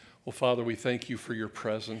Well, Father, we thank you for your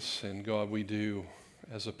presence, and God, we do,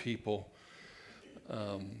 as a people,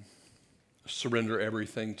 surrender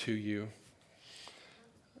everything to you.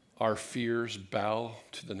 Our fears bow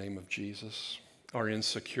to the name of Jesus. Our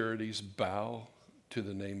insecurities bow to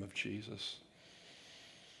the name of Jesus.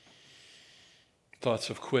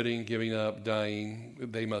 Thoughts of quitting, giving up, dying,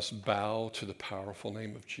 they must bow to the powerful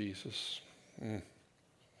name of Jesus.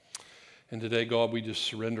 And today, God, we just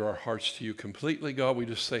surrender our hearts to you completely. God, we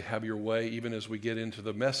just say, have your way, even as we get into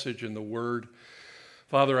the message and the word.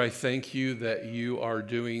 Father, I thank you that you are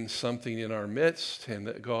doing something in our midst, and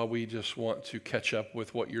that, God, we just want to catch up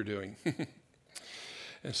with what you're doing.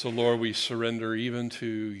 And so, Lord, we surrender even to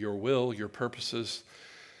your will, your purposes.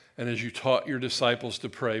 And as you taught your disciples to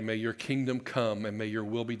pray, may your kingdom come and may your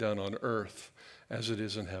will be done on earth as it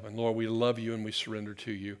is in heaven. Lord, we love you and we surrender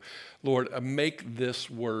to you. Lord, make this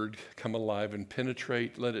word come alive and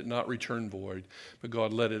penetrate. Let it not return void, but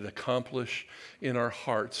God, let it accomplish in our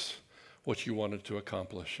hearts what you wanted to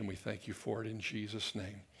accomplish. And we thank you for it in Jesus'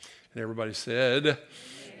 name. And everybody said,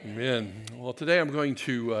 Amen. Well, today I'm going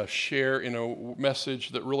to share in a message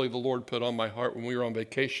that really the Lord put on my heart when we were on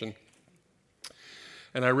vacation.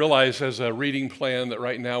 And I realize as a reading plan that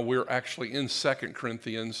right now we're actually in 2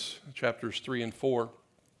 Corinthians chapters 3 and 4.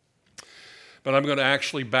 But I'm going to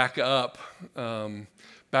actually back up,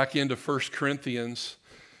 back into 1 Corinthians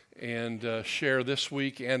and share this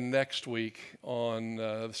week and next week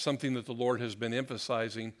on something that the Lord has been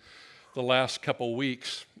emphasizing the last couple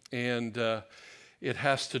weeks. And it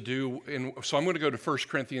has to do, so I'm going to go to 1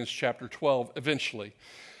 Corinthians chapter 12 eventually.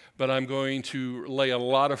 But I'm going to lay a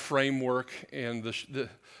lot of framework, and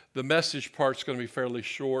the message part's going to be fairly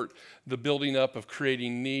short. The building up of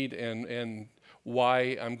creating need and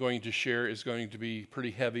why I'm going to share is going to be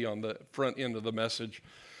pretty heavy on the front end of the message.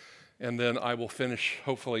 And then I will finish,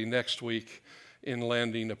 hopefully, next week in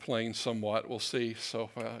landing a plane somewhat. We'll see.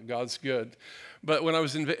 So God's good. But when I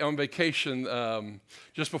was on vacation,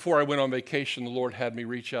 just before I went on vacation, the Lord had me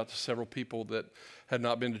reach out to several people that had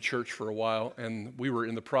not been to church for a while, and we were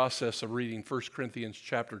in the process of reading 1 Corinthians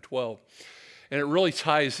chapter 12. And it really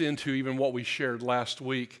ties into even what we shared last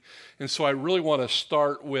week. And so I really want to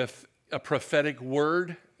start with a prophetic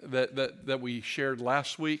word that we shared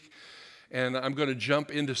last week. And I'm going to jump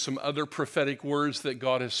into some other prophetic words that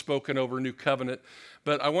God has spoken over New Covenant.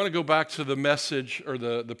 But I want to go back to the message or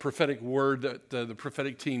the prophetic word that the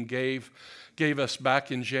prophetic team gave us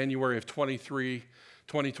back in January of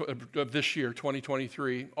of this year,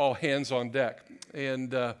 2023, all hands on deck.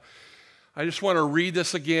 And I just want to read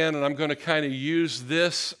this again, and I'm going to kind of use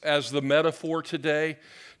this as the metaphor today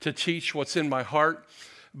to teach what's in my heart.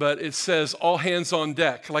 But it says, all hands on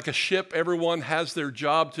deck. Like a ship, everyone has their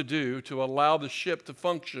job to do to allow the ship to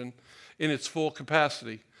function in its full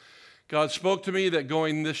capacity. God spoke to me that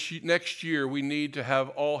going this next year, we need to have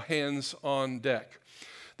all hands on deck.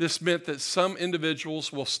 This meant that some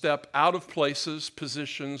individuals will step out of places,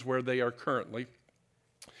 positions where they are currently,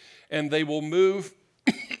 and they will move,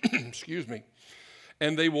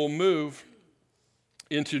 and they will move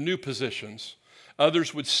into new positions.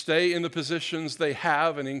 Others would stay in the positions they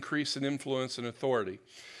have and increase in influence and authority.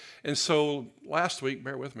 And so last week,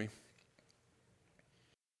 bear with me.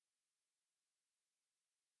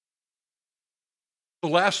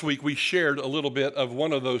 Last week we shared a little bit of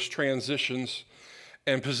one of those transitions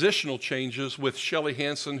and positional changes with Shelley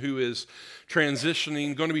Hansen, who is going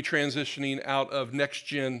to be transitioning out of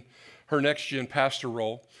her next gen pastor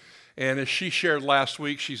role. And as she shared last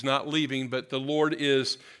week, she's not leaving, but the Lord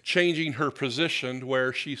is changing her position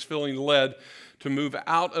where she's feeling led to move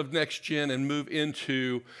out of next gen and move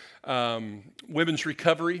into women's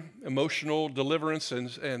recovery, emotional deliverance,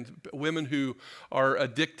 and women who are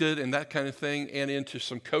addicted and that kind of thing, and into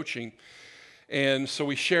some coaching. And so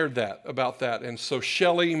we shared about that. And so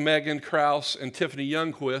Shelley, Megan Krause, and Tiffany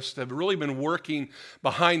Youngquist have really been working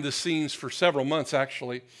behind the scenes for several months,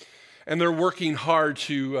 actually. And they're working hard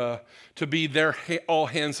to be their all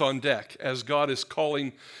hands on deck as God is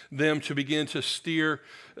calling them to begin to steer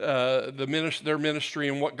their ministry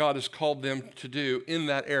and what God has called them to do in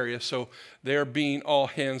that area. So they're being all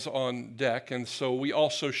hands on deck. And so we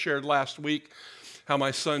also shared last week how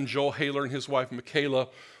my son Joel Haler and his wife Michaela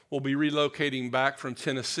will be relocating back from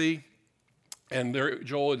Tennessee. And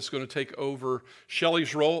Joel is going to take over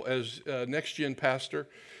Shelley's role as next gen pastor.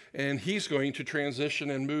 And he's going to transition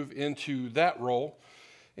and move into that role.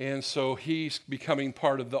 And so he's becoming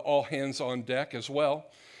part of the all hands on deck as well.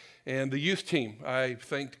 And the youth team, I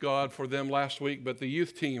thanked God for them last week, but the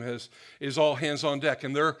youth team is all hands on deck.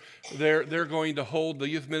 And they're going to hold the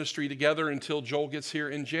youth ministry together until Joel gets here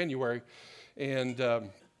in January. And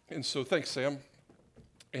so thanks, Sam.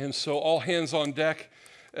 And so all hands on deck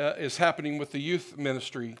is happening with the youth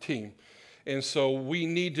ministry team. And so we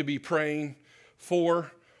need to be praying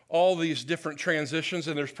for all these different transitions,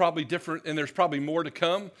 and there's probably more to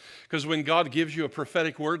come, because when God gives you a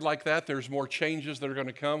prophetic word like that, there's more changes that are going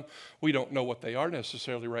to come. We don't know what they are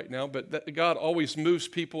necessarily right now, but God always moves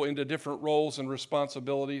people into different roles and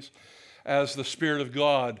responsibilities as the Spirit of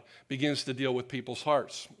God begins to deal with people's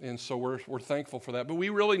hearts. And so we're thankful for that. But we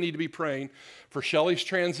really need to be praying for Shelley's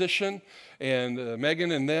transition and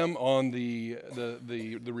Megan and them on the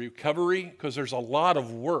recovery, because there's a lot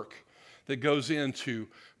of work that goes into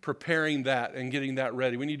preparing that and getting that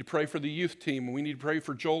ready. We need to pray for the youth team, and we need to pray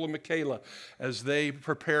for Joel and Michaela as they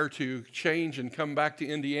prepare to change and come back to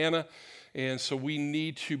Indiana. And so we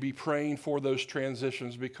need to be praying for those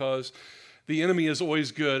transitions, because the enemy is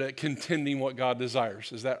always good at contending what God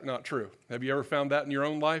desires. Is that not true? Have you ever found that in your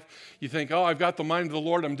own life? You think, oh, I've got the mind of the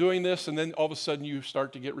Lord, I'm doing this, and then all of a sudden you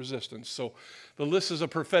start to get resistance. So this is a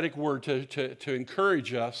prophetic word to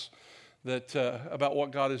encourage us that about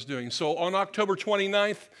what God is doing. So on October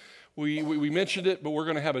 29th, we mentioned it, but we're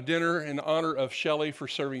going to have a dinner in honor of Shelley for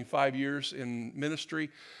serving 5 years in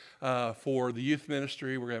ministry for the youth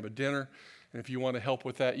ministry. We're going to have a dinner. And if you want to help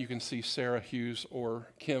with that, you can see Sarah Hughes or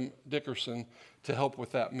Kim Dickerson to help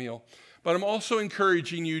with that meal. But I'm also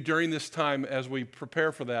encouraging you during this time as we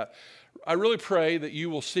prepare for that. I really pray that you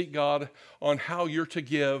will seek God on how you're to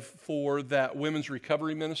give for that women's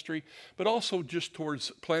recovery ministry, but also just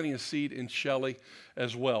towards planting a seed in Shelley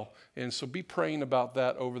as well. And so be praying about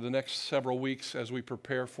that over the next several weeks as we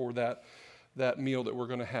prepare for that meal that we're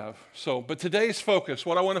going to have. But today's focus,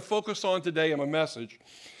 what I want to focus on today in my message,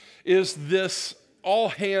 is this all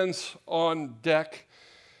hands on deck.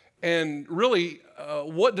 And really,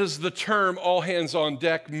 what does the term all hands on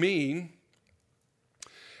deck mean?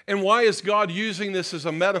 And why is God using this as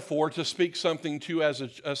a metaphor to speak something to us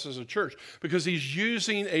as a church? Because he's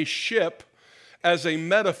using a ship as a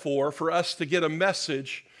metaphor for us to get a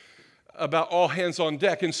message about all hands on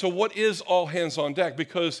deck. And so what is all hands on deck?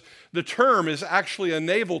 Because the term is actually a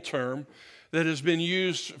naval term that has been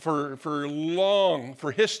used for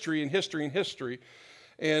history.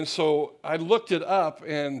 And so I looked it up,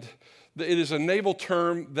 and it is a naval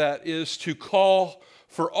term that is to call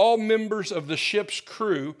for all members of the ship's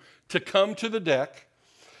crew to come to the deck.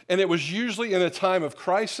 And it was usually in a time of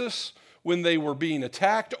crisis when they were being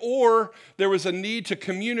attacked, or there was a need to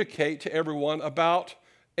communicate to everyone about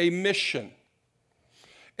a mission.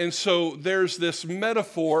 And so there's this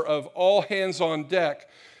metaphor of all hands on deck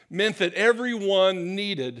meant that everyone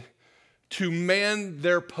needed to man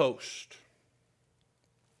their post.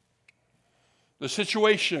 The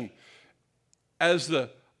situation as the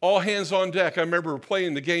all hands on deck, I remember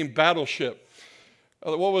playing the game Battleship.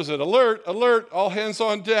 What was it? Alert, alert, all hands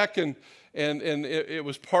on deck. And it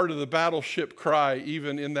was part of the battleship cry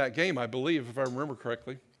even in that game, I believe, if I remember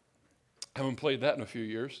correctly. I haven't played that in a few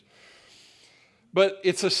years. But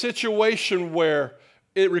it's a situation where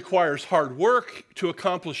it requires hard work to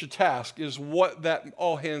accomplish a task, is what that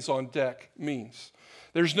all hands on deck means.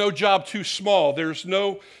 There's no job too small. There's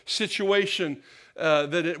no situation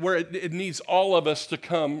where it needs all of us to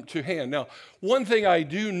come to hand. Now, one thing I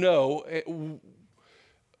do know,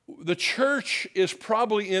 the church is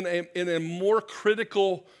probably in a more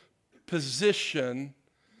critical position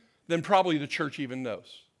than probably the church even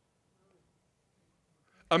knows.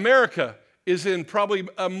 America is in probably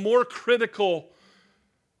a more critical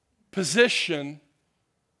position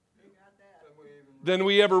than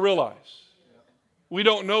we ever realize. We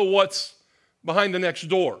don't know what's behind the next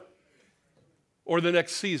door or the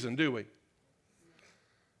next season, do we?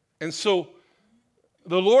 And so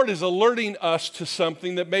the Lord is alerting us to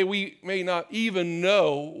something that we may not even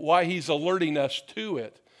know why he's alerting us to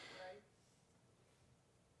it.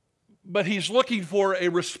 But he's looking for a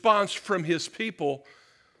response from his people.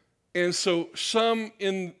 And so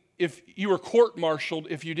if you were court-martialed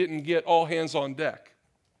if you didn't get all hands on deck.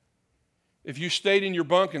 If you stayed in your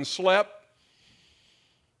bunk and slept,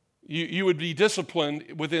 you would be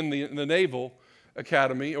disciplined within the Naval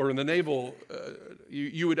Academy, or in the Naval,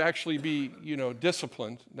 you would actually be,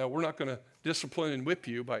 disciplined. Now, we're not going to discipline and whip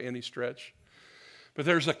you by any stretch. But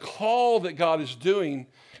there's a call that God is doing,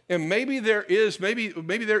 and maybe there is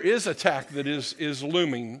attack that is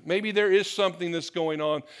looming. Maybe there is something that's going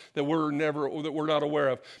on that we're not aware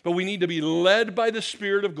of. But we need to be led by the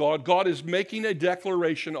Spirit of God. God is making a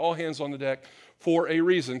declaration, all hands on the deck, for a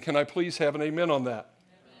reason. Can I please have an amen on that?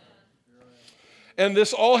 Amen. And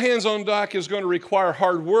this all hands on deck is going to require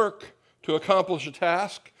hard work to accomplish a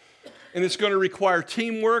task, and it's going to require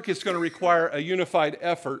teamwork. It's going to require a unified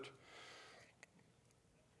effort.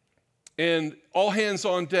 And All Hands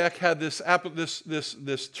on Deck had this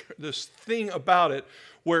thing about it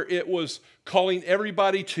where it was calling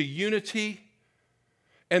everybody to unity,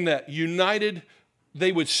 and that united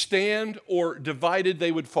they would stand, or divided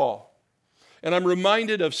they would fall. And I'm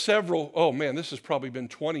reminded of several, this has probably been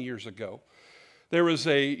 20 years ago. There was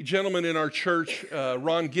a gentleman in our church,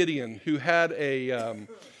 Ron Gideon, who had a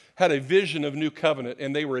vision of New Covenant,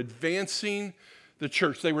 and they were advancing the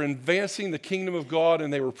church. They were advancing the kingdom of God,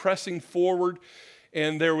 and they were pressing forward.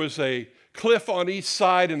 And there was a cliff on each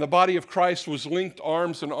side, and the body of Christ was linked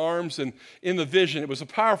arms in arms. And in the vision, it was a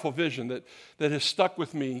powerful vision that has stuck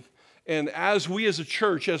with me. And as we as a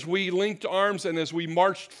church, as we linked arms and as we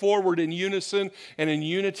marched forward in unison and in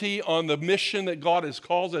unity on the mission that God has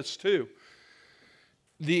called us to,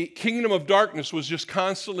 the kingdom of darkness was just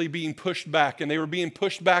constantly being pushed back, and they were being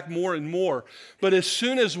pushed back more and more. But as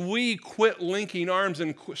soon as we quit linking arms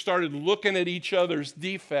and started looking at each other's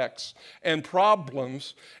defects and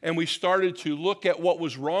problems, and we started to look at what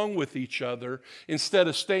was wrong with each other instead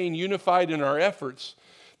of staying unified in our efforts,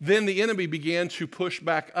 then the enemy began to push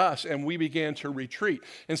back us, and we began to retreat.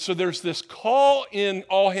 And so there's this call in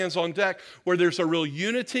All Hands on Deck where there's a real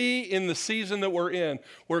unity in the season that we're in,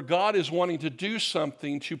 where God is wanting to do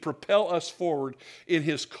something to propel us forward in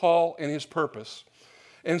his call and his purpose.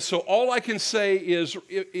 And so all I can say is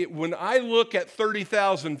when I look at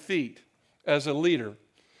 30,000 feet as a leader,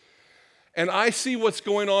 and I see what's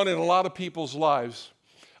going on in a lot of people's lives,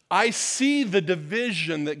 I see the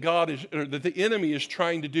division that that the enemy is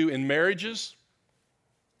trying to do in marriages,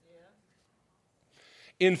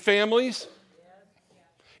 in families,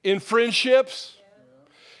 in friendships,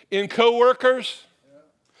 in coworkers,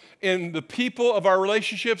 in the people of our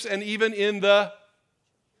relationships, and even in the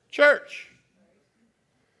church.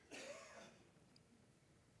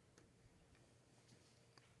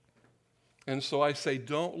 And so I say,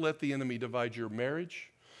 don't let the enemy divide your marriage.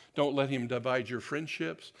 Don't let him divide your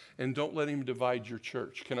friendships, and don't let him divide your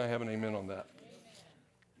church. Can I have an amen on that?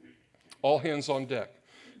 Amen. All hands on deck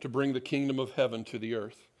to bring the kingdom of heaven to the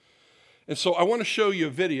earth. And so I want to show you a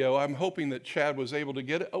video. I'm hoping that Chad was able to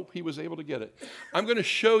get it. Oh, he was able to get it. I'm going to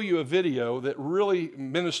show you a video that really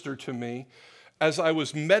ministered to me as I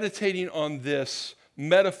was meditating on this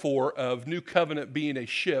metaphor of New Covenant being a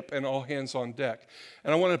ship and all hands on deck.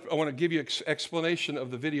 And I want to give you explanation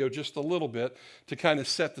of the video just a little bit to kind of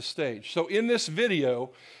set the stage. So in this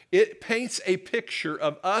video, it paints a picture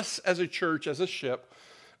of us as a church, as a ship,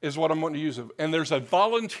 is what I'm going to use. And there's a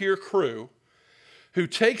volunteer crew who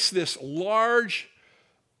takes this large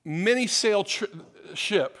mini-sail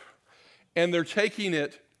ship, and they're taking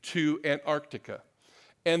it to Antarctica.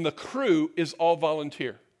 And the crew is all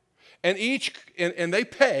volunteer. And they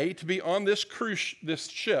pay to be on this this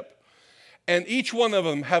ship, and each one of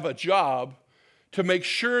them have a job to make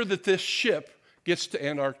sure that this ship gets to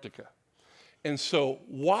Antarctica. And so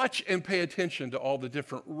watch and pay attention to all the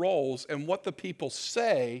different roles and what the people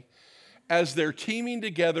say as they're teaming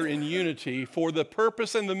together in unity for the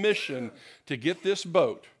purpose and the mission to get this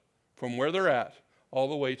boat from where they're at all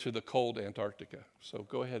the way to the cold Antarctica. So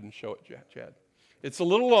go ahead and show it, Chad. It's a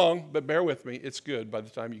little long, but bear with me. It's good by the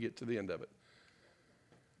time you get to the end of it.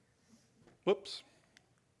 Whoops.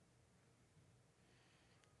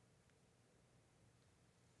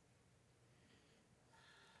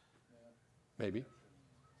 Maybe.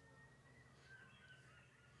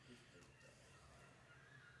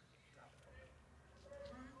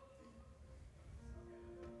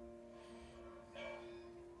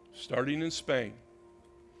 Starting in Spain.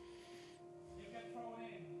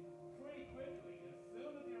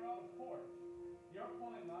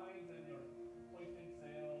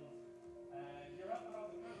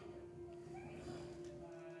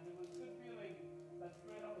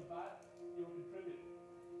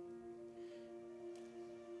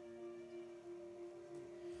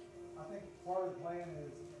 Part of the plan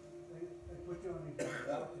is they put you on these different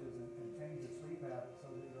couches and change your sleep habits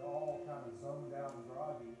so that you're all kind of zoned out and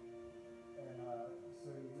groggy. And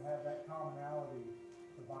so you have that commonality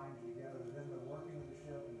to bind you together. Then the working of the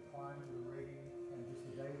ship and climbing the rigging and just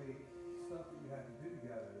the daily stuff that you have to do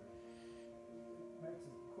together makes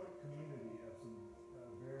a quick community of some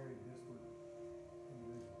very disparate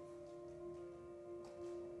individuals.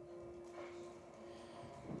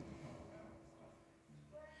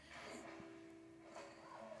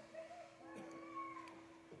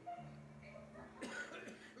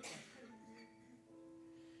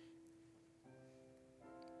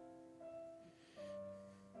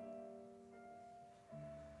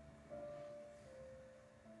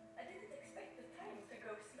 I didn't expect the time to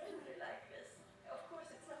go smoothly like this. Of course,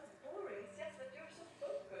 it's not boring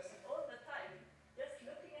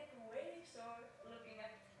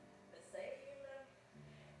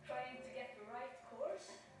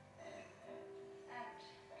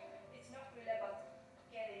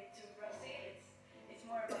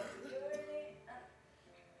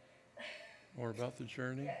about the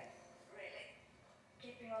journey? Yeah, really.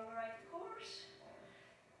 Keeping on the right course.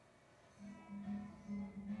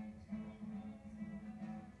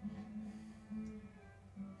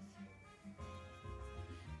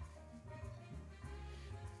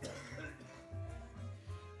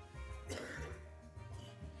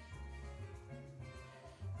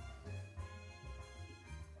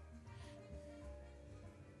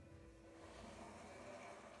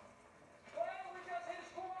 Well, we just hit a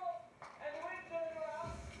squall, and the wind turned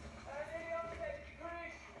around, and nearly overtaken the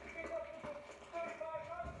crease. Picked up to 35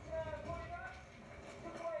 knots, 40 knots,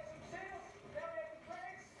 took away some sails, now we have the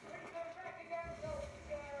brakes, wind turned back again, so it's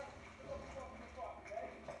the fuck, okay?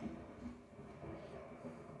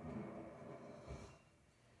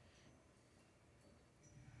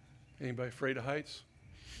 Anybody afraid of heights?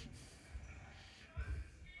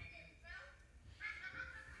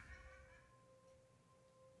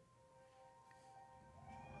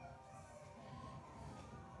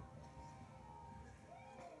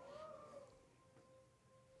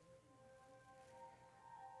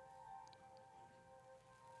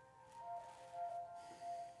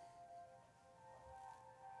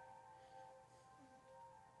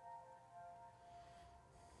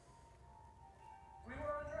 We were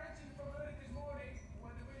on direction from early this morning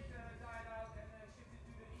when the wind died out and shifted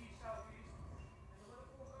to the east-southeast. And the weather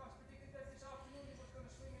forecast predicted that this afternoon it was going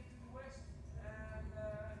to swing into the west. And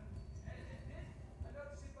it did. I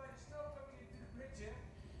noticed it by the snow coming into the bridge here.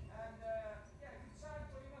 And yeah, good sign,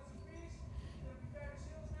 20 knots of breeze. We're going to prepare the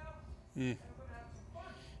sails now. And we're going to have some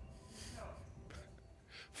fun. No.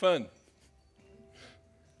 Fun.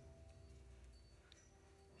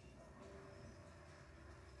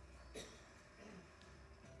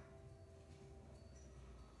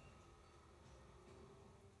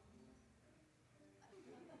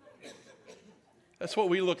 That's what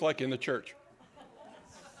we look like in the church.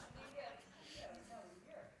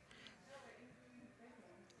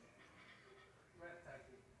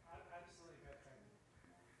 Breathtaking. Absolutely breathtaking.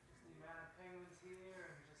 Just the amount of penguins here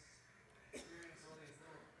and just experience all these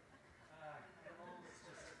little animals.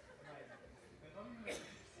 Just amazing. But I'm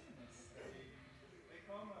interested in this. They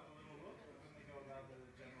come have a little look, but then they go about the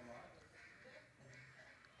general life.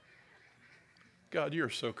 God,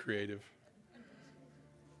 you're so creative.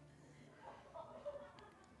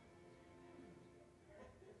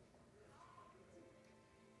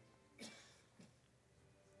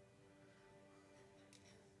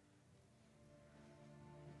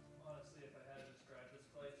 Honestly, if I had to describe this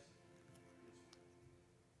place, there's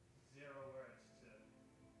zero words to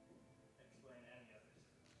explain any of it.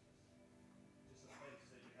 Just a place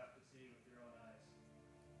that you have to see with your own eyes.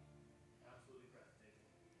 Absolutely breathtaking.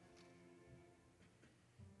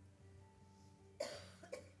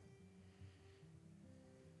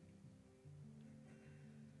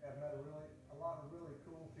 I've met a lot of really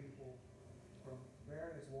cool people from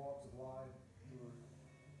various walks of life who are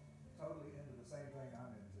totally into the same thing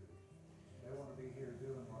I'm into. They want to be here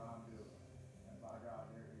doing what I'm doing, and by God,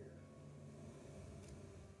 they're here.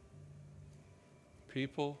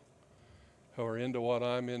 People who are into what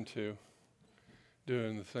I'm into,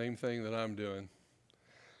 doing the same thing that I'm doing.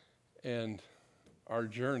 And our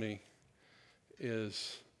journey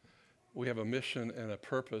is, we have a mission and a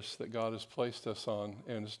purpose that God has placed us on,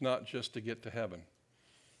 and it's not just to get to heaven.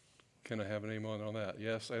 Can I have an amen on that?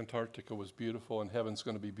 Yes, Antarctica was beautiful, and heaven's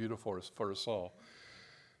going to be beautiful for us all.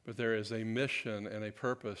 But there is a mission and a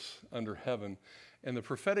purpose under heaven. And the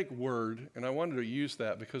prophetic word, and I wanted to use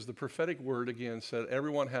that because the prophetic word, again, said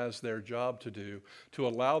everyone has their job to do to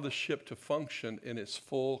allow the ship to function in its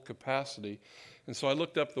full capacity. And so I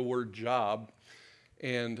looked up the word job,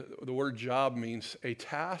 and the word job means a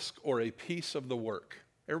task or a piece of the work.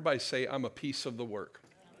 Everybody say, I'm a piece of the work.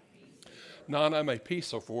 Not I'm a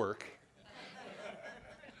piece of work.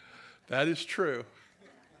 That is true.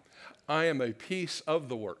 I am a piece of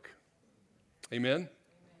the work. Amen?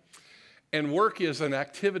 And work is an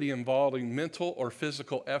activity involving mental or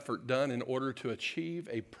physical effort done in order to achieve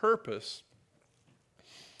a purpose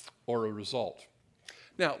or a result.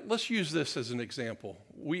 Now, let's use this as an example.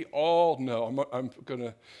 We all know,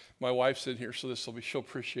 my wife's in here, so she'll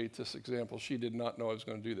appreciate this example. She did not know I was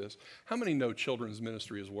going to do this. How many know children's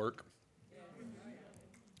ministry is work?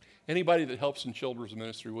 Anybody that helps in children's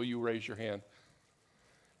ministry, will you raise your hand?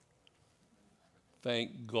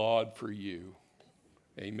 Thank God for you.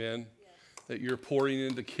 Amen. That you're pouring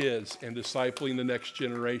into kids and discipling the next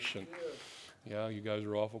generation. Yeah, you guys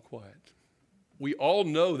are awful quiet. We all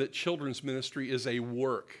know that children's ministry is a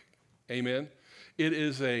work. Amen. It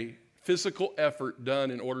is a physical effort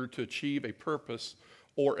done in order to achieve a purpose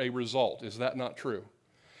or a result. Is that not true?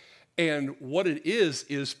 And what it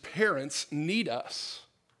is parents need us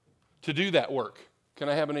to do that work. Can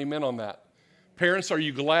I have an amen on that? Parents, are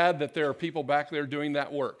you glad that there are people back there doing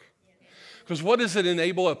that work? Because what does it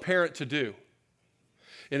enable a parent to do?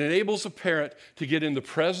 It enables a parent to get in the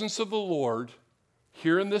presence of the Lord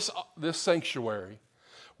here in this sanctuary,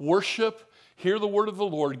 worship, hear the word of the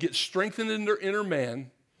Lord, get strengthened in their inner man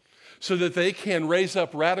so that they can raise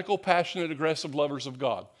up radical, passionate, aggressive lovers of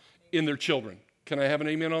God in their children. Can I have an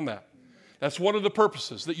amen on that? That's one of the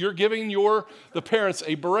purposes, that you're giving the parents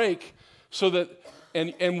a break so that,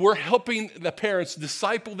 and we're helping the parents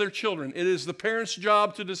disciple their children. It is the parents'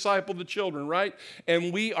 job to disciple the children, right?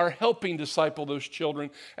 And we are helping disciple those children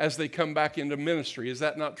as they come back into ministry. Is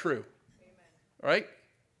that not true? Amen. Right?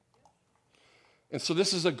 And so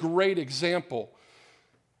this is a great example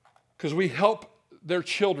because we help their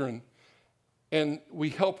children and we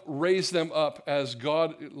help raise them up as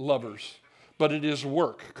God lovers. But it is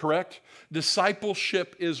work, correct?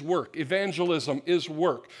 Discipleship is work. Evangelism is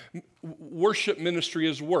work. Worship ministry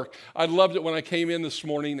is work. I loved it when I came in this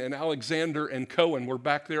morning and Alexander and Cohen were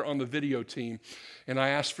back there on the video team. And I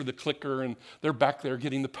asked for the clicker and they're back there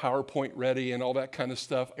getting the PowerPoint ready and all that kind of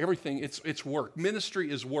stuff. Everything, it's work.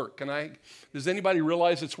 Ministry is work. Does anybody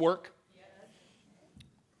realize it's work? Yes.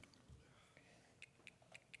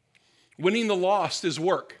 Winning the lost is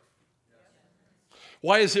work.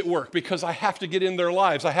 Why is it work? Because I have to get in their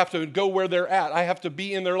lives. I have to go where they're at. I have to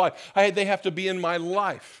be in their life. They have to be in my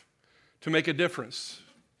life to make a difference.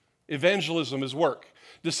 Evangelism is work.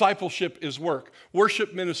 Discipleship is work.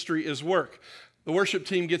 Worship ministry is work. The worship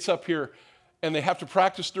team gets up here and they have to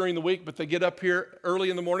practice during the week, but they get up here early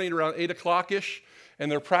in the morning around 8 o'clock-ish,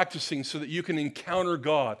 and they're practicing so that you can encounter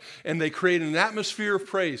God. And they create an atmosphere of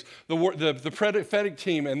praise. The prophetic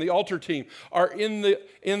team and the altar team are in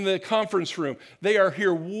the conference room. They are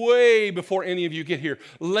here way before any of you get here,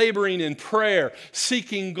 laboring in prayer,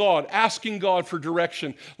 seeking God, asking God for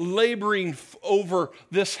direction, laboring over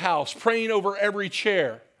this house, praying over every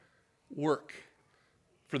chair. Work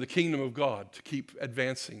for the kingdom of God to keep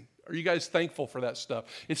advancing. Are you guys thankful for that stuff?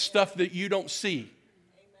 It's stuff that you don't see.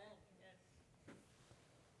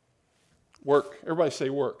 Work. Everybody say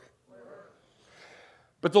work.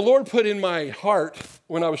 But the Lord put in my heart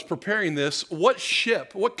when I was preparing this, what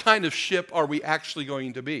kind of ship are we actually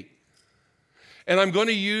going to be? And I'm going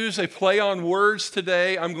to use a play on words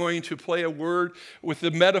today. I'm going to play a word with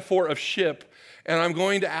the metaphor of ship. And I'm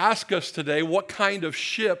going to ask us today, what kind of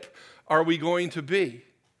ship are we going to be?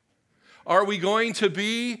 Are we going to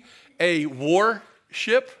be a war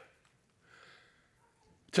ship?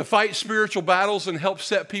 To fight spiritual battles and help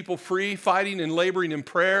set people free, fighting and laboring in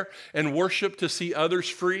prayer and worship to see others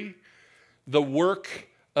free. The work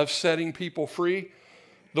of setting people free.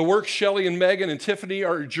 The work Shelley and Megan and Tiffany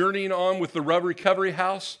are journeying on with the Rub Recovery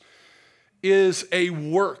House is a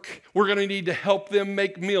work. We're going to need to help them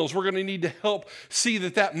make meals. We're going to need to help see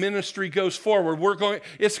that ministry goes forward.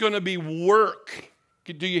 It's going to be work.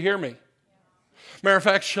 Do you hear me? Matter of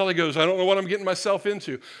fact, Shelley goes, I don't know what I'm getting myself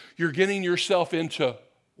into. You're getting yourself into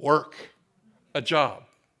work, a job.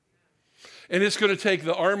 And it's going to take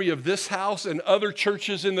the army of this house and other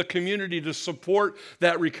churches in the community to support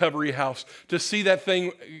that recovery house, to see that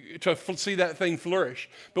thing flourish.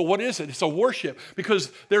 But what is it? It's a worship,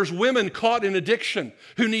 because there's women caught in addiction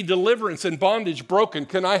who need deliverance and bondage broken.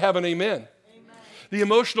 Can I have an amen? The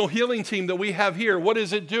emotional healing team that we have here, what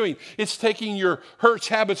is it doing? It's taking your hurts,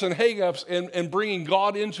 habits, and hang-ups and bringing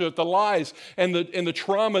God into it, the lies and the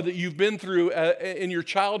trauma that you've been through in your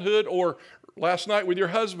childhood or last night with your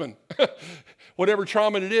husband. Whatever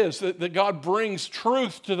trauma it is, that God brings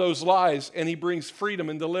truth to those lies and he brings freedom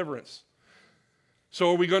and deliverance.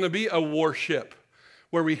 So are we going to be a warship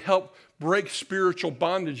where we help break spiritual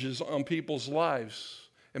bondages on people's lives?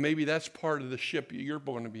 And maybe that's part of the ship you're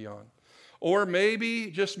going to be on. Or maybe,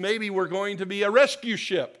 just maybe, we're going to be a rescue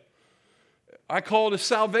ship. I call it a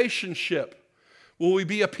salvation ship. Will we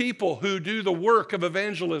be a people who do the work of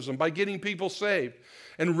evangelism by getting people saved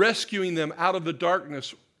and rescuing them out of the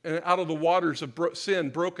darkness and out of the waters of sin,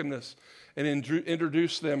 brokenness, and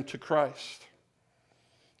introduce them to Christ?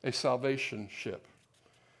 A salvation ship.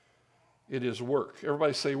 It is work.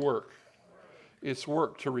 Everybody say work. It's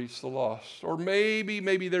work to reach the lost. Or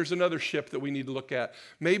maybe there's another ship that we need to look at.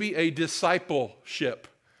 Maybe a discipleship,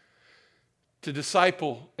 to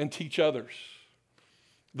disciple and teach others.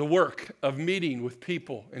 The work of meeting with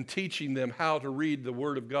people and teaching them how to read the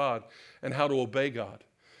Word of God and how to obey God.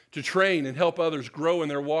 To train and help others grow in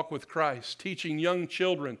their walk with Christ. Teaching young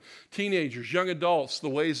children, teenagers, young adults the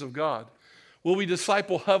ways of God. Will we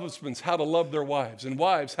disciple husbands how to love their wives and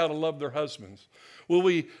wives how to love their husbands? Will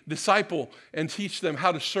we disciple and teach them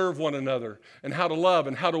how to serve one another and how to love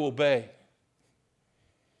and how to obey?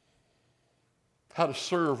 How to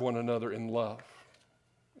serve one another in love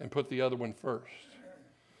and put the other one first?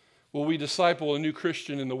 Will we disciple a new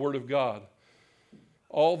Christian in the Word of God?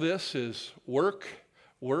 All this is work,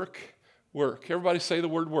 work, work. Everybody say the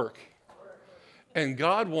word work. And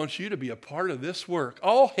God wants you to be a part of this work.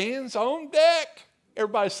 All hands on deck.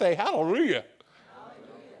 Everybody say hallelujah.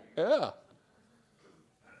 Hallelujah. Yeah.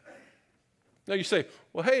 Now you say,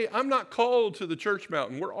 well, hey, I'm not called to the church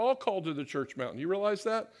mountain. We're all called to the church mountain. You realize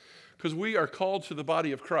that? Because we are called to the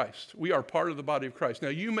body of Christ. We are part of the body of Christ. Now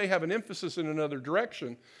you may have an emphasis in another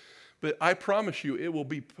direction, but I promise you you will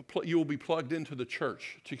be plugged into the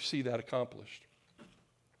church to see that accomplished.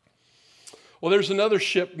 Well, there's another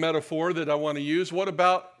ship metaphor that I want to use. What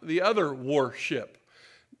about the other warship?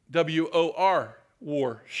 W-O-R,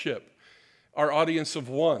 warship. Our audience of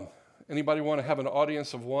one. Anybody want to have an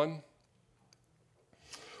audience of one?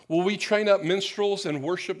 Will we train up minstrels and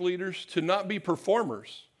worship leaders to not be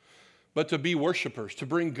performers, but to be worshipers, to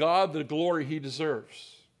bring God the glory he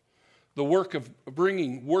deserves? The work of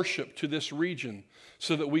bringing worship to this region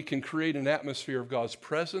so that we can create an atmosphere of God's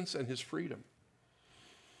presence and his freedom.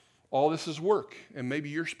 All this is work, and maybe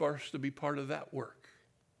you're supposed to be part of that work.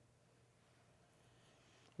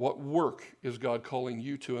 What work is God calling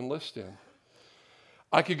you to enlist in?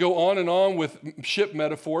 I could go on and on with ship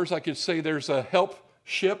metaphors. I could say there's a help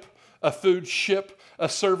ship, a food ship, a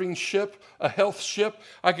serving ship, a health ship.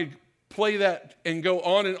 I could play that and go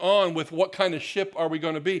on and on with what kind of ship are we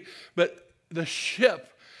going to be. But the ship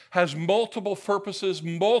has multiple purposes,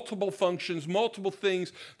 multiple functions, multiple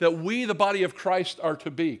things that we, the body of Christ, are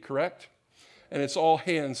to be, correct? And it's all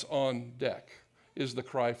hands on deck, is the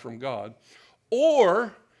cry from God.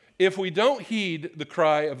 Or, if we don't heed the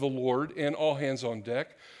cry of the Lord and all hands on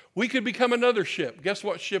deck, we could become another ship. Guess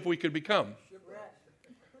what ship we could become?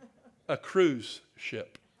 A cruise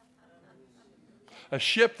ship. A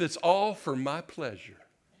ship that's all for my pleasure.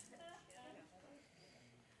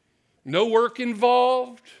 No work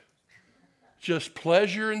involved, just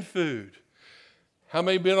pleasure and food. How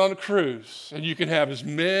many have been on a cruise? And you can have as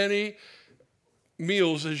many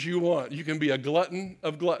meals as you want. You can be a glutton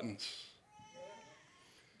of gluttons.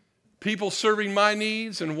 People serving my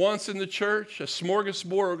needs and wants in the church, a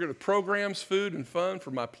smorgasbord of programs, food, and fun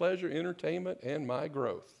for my pleasure, entertainment, and my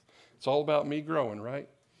growth. It's all about me growing, right?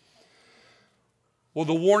 Well,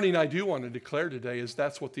 the warning I do want to declare today is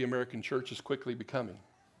that's what the American church is quickly becoming.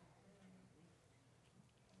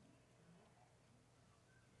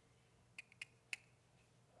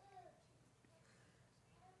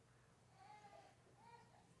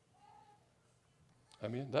 I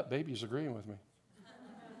mean, that baby's agreeing with me.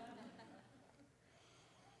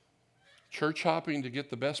 Church hopping to get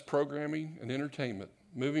the best programming and entertainment.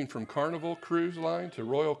 Moving from Carnival Cruise Line to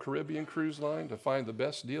Royal Caribbean Cruise Line to find the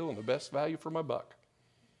best deal and the best value for my buck.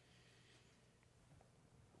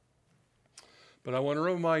 But I want to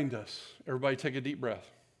remind us, everybody take a deep breath.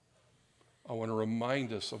 I want to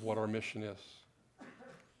remind us of what our mission is.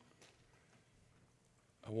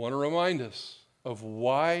 I want to remind us of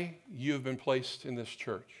why you have been placed in this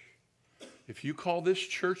church. If you call this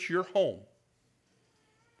church your home,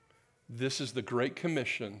 this is the Great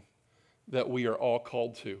Commission that we are all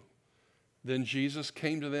called to. Then Jesus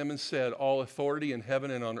came to them and said, all authority in heaven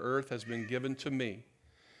and on earth has been given to me.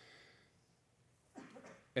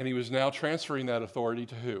 And he was now transferring that authority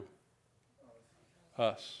to who?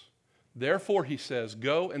 Us. Therefore, he says,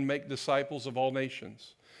 go and make disciples of all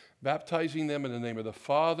nations, baptizing them in the name of the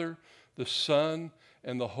Father, the Son,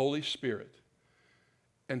 and the Holy Spirit,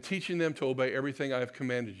 and teaching them to obey everything I have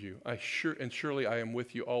commanded you. Surely I am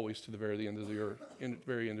with you always to the very end of the earth,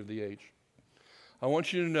 very end of the age. I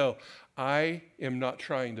want you to know, I am not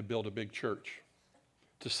trying to build a big church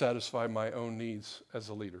to satisfy my own needs as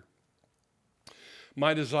a leader.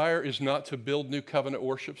 My desire is not to build New Covenant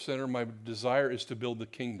Worship Center. My desire is to build the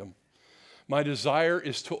kingdom. My desire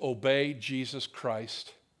is to obey Jesus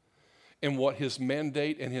Christ and what his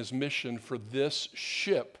mandate and his mission for this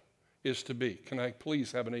ship is to be. Can I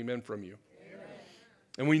please have an amen from you? Amen.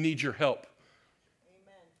 And we need your help.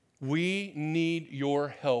 Amen. We need your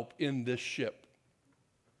help in this ship.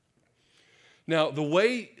 Now, the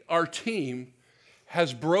way our team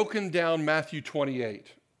has broken down Matthew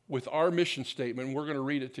 28 with our mission statement, we're going to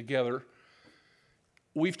read it together.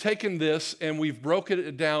 We've taken this and we've broken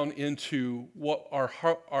it down into what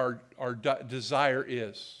our desire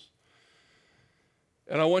is.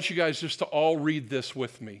 And I want you guys just to all read this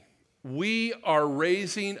with me. We are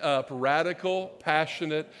raising up radical,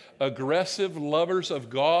 passionate, aggressive lovers of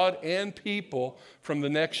God and people from the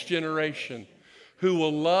next generation who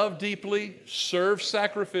will love deeply, serve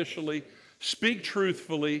sacrificially, speak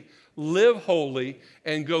truthfully, live holy,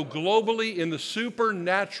 and go globally in the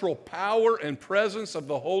supernatural power and presence of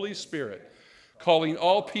the Holy Spirit, calling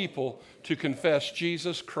all people to confess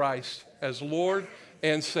Jesus Christ as Lord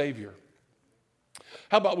and Savior.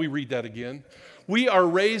 How about we read that again? We are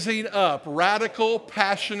raising up radical,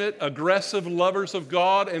 passionate, aggressive lovers of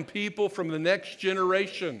God and people from the next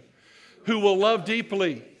generation who will love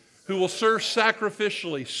deeply, who will serve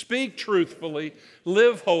sacrificially, speak truthfully,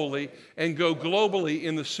 live holy, and go globally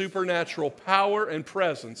in the supernatural power and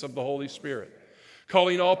presence of the Holy Spirit,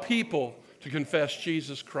 calling all people to confess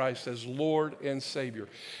Jesus Christ as Lord and Savior.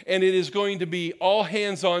 And it is going to be all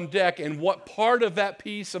hands on deck. And what part of that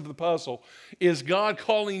piece of the puzzle is God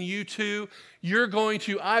calling you to? You're going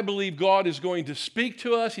to, I believe God is going to speak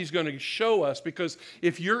to us. He's going to show us, because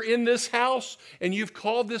if you're in this house and you've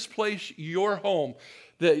called this place your home,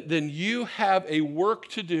 then you have a work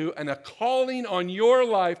to do and a calling on your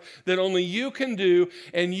life that only you can do,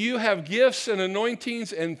 and you have gifts and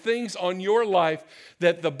anointings and things on your life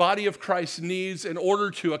that the body of Christ needs in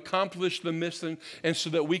order to accomplish the mission and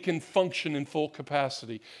so that we can function in full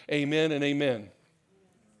capacity. Amen and amen.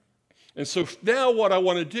 And so now what I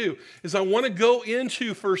want to do is I want to go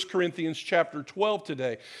into 1 Corinthians chapter 12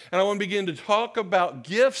 today. And I want to begin to talk about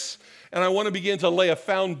gifts, and I want to begin to lay a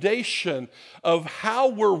foundation of how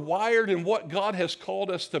we're wired and what God has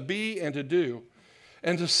called us to be and to do,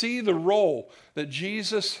 and to see the role that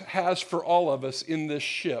Jesus has for all of us in this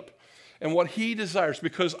ship and what he desires,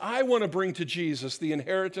 because I want to bring to Jesus the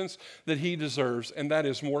inheritance that he deserves, and that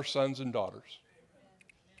is more sons and daughters.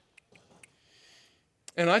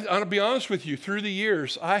 And I'll be honest with you, through the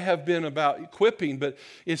years, I have been about equipping, but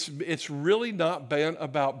it's really not been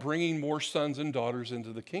about bringing more sons and daughters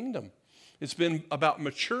into the kingdom. It's been about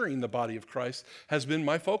maturing the body of Christ has been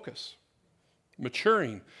my focus.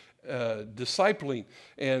 Maturing, discipling,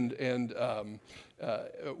 and I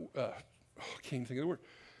can't even think of the word.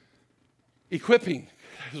 Equipping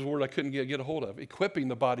is a word I couldn't get a hold of. Equipping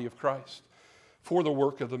the body of Christ for the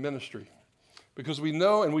work of the ministry. Because we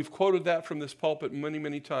know, and we've quoted that from this pulpit many,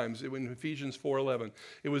 many times, in Ephesians 4:11.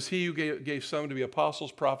 It was he who gave some to be apostles,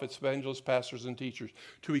 prophets, evangelists, pastors, and teachers,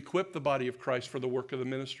 to equip the body of Christ for the work of the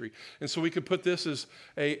ministry. And so we could put this as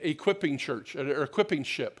a equipping church, or equipping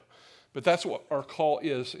ship. But that's what our call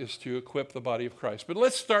is to equip the body of Christ. But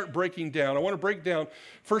let's start breaking down. I want to break down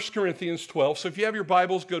 1 Corinthians 12. So if you have your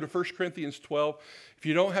Bibles, go to 1 Corinthians 12. If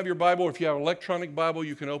you don't have your Bible, or if you have an electronic Bible,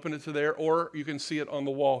 you can open it to there, or you can see it on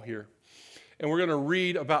the wall here. And we're going to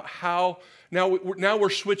read about how, now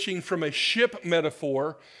we're switching from a ship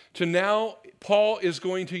metaphor to now Paul is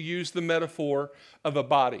going to use the metaphor of a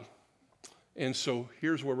body. And so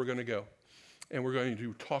here's where we're going to go. And we're going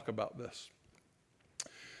to talk about this.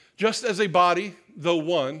 Just as a body, though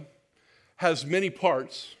one, has many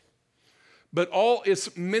parts, but all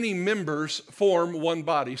its many members form one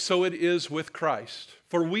body, so it is with Christ.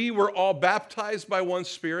 For we were all baptized by one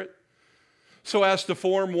Spirit, so as to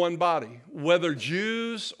form one body, whether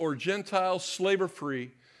Jews or Gentiles, slave or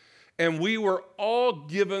free, and we were all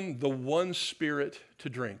given the one Spirit to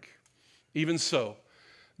drink. Even so,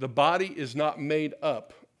 the body is not made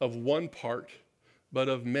up of one part, but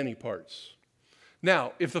of many parts.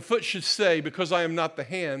 Now, if the foot should say, because I am not the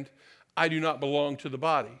hand, I do not belong to the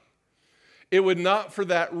body, it would not for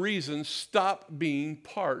that reason stop being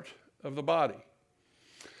part of the body.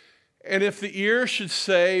 And if the ear should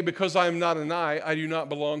say, because I am not an eye, I do not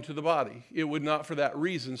belong to the body, it would not for that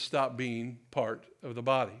reason stop being part of the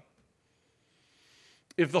body.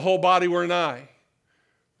 If the whole body were an eye,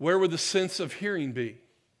 where would the sense of hearing be?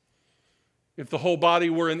 If the whole body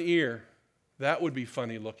were an ear, that would be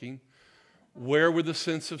funny looking. Where would the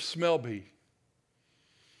sense of smell be?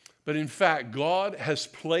 But in fact, God has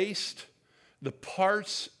placed the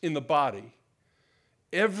parts in the body,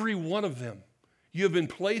 every one of them. You have been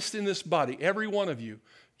placed in this body, every one of you,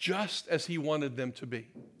 just as he wanted them to be.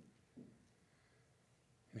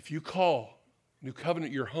 If you call New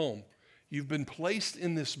Covenant your home, you've been placed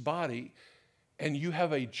in this body, and you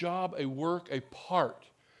have a job, a work, a part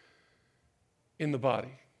in the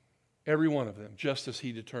body. Every one of them, just as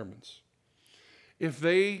he determines. If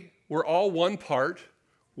they were all one part,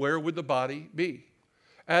 where would the body be?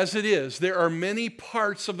 As it is, there are many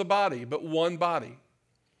parts of the body, but one body.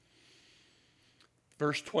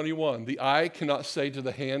 Verse 21, the eye cannot say to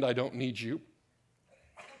the hand, I don't need you.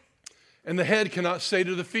 And the head cannot say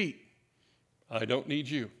to the feet, I don't need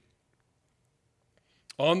you.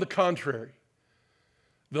 On the contrary,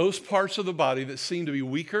 Those parts of the body that seem to be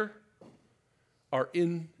weaker are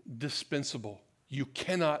indispensable. You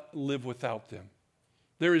cannot live without them.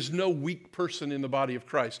 There is no weak person in the body of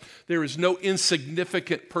Christ. There is no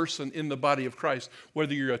insignificant person in the body of Christ,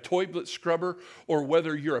 whether you're a toilet scrubber or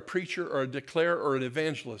whether you're a preacher or a declarer or an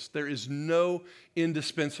evangelist. There is no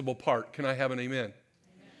indispensable part. Can I have an amen? Amen.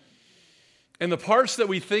 And the parts that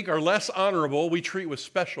we think are less honorable, we treat with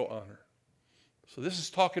special honor. So this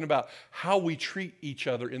is talking about how we treat each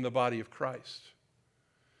other in the body of Christ.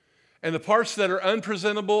 And the parts that are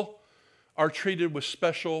unpresentable are treated with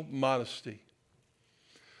special modesty,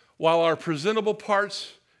 while our presentable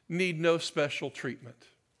parts need no special treatment.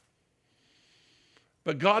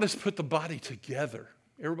 But God has put the body together.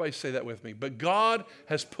 Everybody say that with me. But God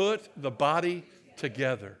has put the body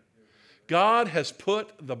together. God has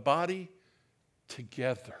put the body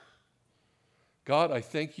together. God, I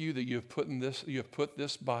thank you that you have put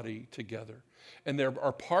this body together. And there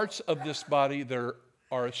are parts of this body that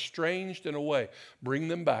are estranged in a way. Bring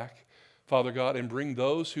them back, Father God, and bring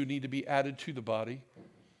those who need to be added to the body.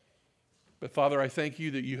 But Father, I thank you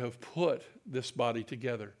that you have put this body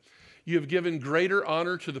together. You have given greater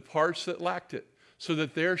honor to the parts that lacked it, so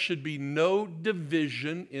that there should be no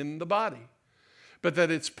division in the body, but that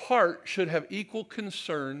its part should have equal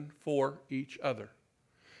concern for each other.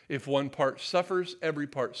 If one part suffers, every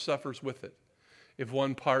part suffers with it. If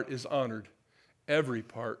one part is honored, every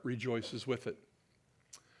part rejoices with it.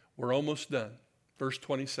 We're almost done. Verse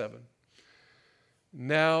 27.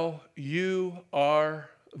 Now you are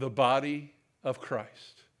the body of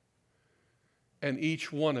Christ, and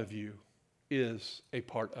each one of you is a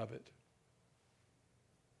part of it.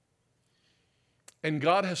 And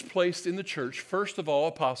God has placed in the church, first of all,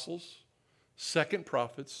 apostles, second,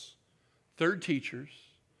 prophets, third, teachers,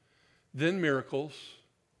 then miracles,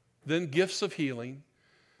 then gifts of healing,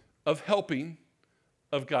 of helping,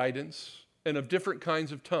 of guidance, and of different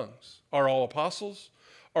kinds of tongues. Are all apostles?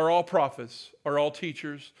 Are all prophets? Are all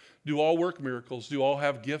teachers? Do all work miracles? Do all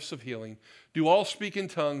have gifts of healing? Do all speak in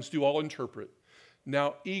tongues? Do all interpret?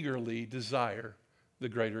 Now eagerly desire the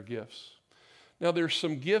greater gifts. Now there's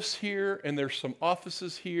some gifts here, and there's some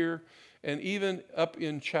offices here, and even up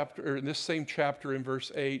in this same chapter in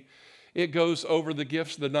verse 8, it goes over the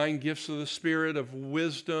gifts, the 9 gifts of the Spirit of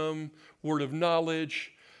wisdom, word of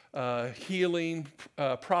knowledge, healing,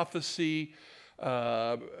 prophecy,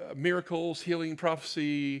 miracles, healing,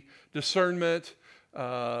 prophecy, discernment,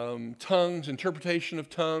 tongues, interpretation of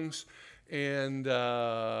tongues, and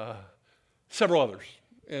several others.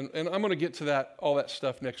 And I'm going to get to all that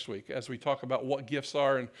stuff next week as we talk about what gifts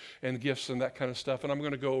are and gifts and that kind of stuff. And I'm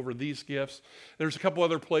going to go over these gifts. There's a couple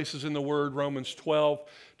other places in the Word. Romans 12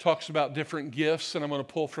 talks about different gifts, and I'm going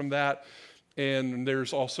to pull from that. And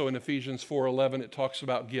there's also in Ephesians 4:11, it talks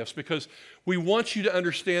about gifts, because we want you to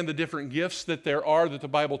understand the different gifts that there are that the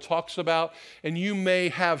Bible talks about, and you may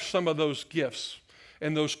have some of those gifts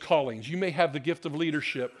and those callings. You may have the gift of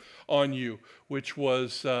leadership on you, which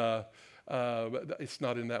was, it's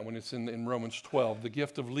not in that one, it's in Romans 12, the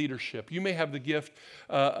gift of leadership. You may have the gift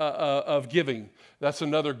of giving. That's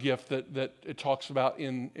another gift that it talks about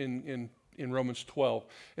in Romans 12.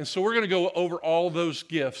 And so we're going to go over all those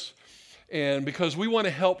gifts. And because we want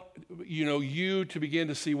to help, you to begin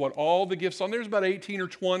to see what all the gifts are. There's about 18 or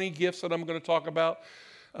 20 gifts that I'm going to talk about.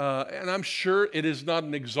 And I'm sure it is not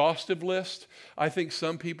an exhaustive list. I think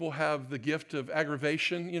some people have the gift of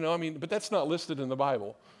aggravation, but that's not listed in the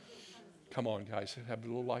Bible. Come on, guys, have a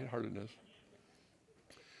little lightheartedness.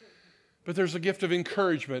 But there's a gift of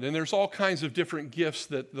encouragement, and there's all kinds of different gifts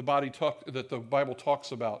that the Bible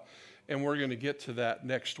talks about. And we're going to get to that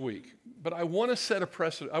next week. But I want to set a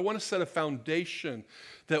precedent. I want to set a foundation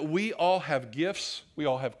that we all have gifts, we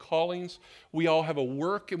all have callings, we all have a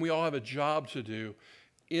work, and we all have a job to do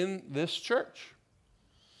in this church.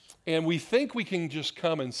 And we think we can just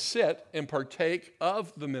come and sit and partake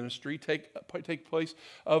of the ministry, take place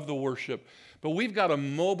of the worship. But we've got to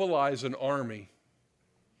mobilize an army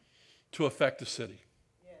to affect a city.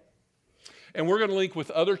 Yes. And we're going to link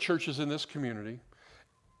with other churches in this community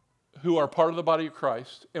who are part of the body of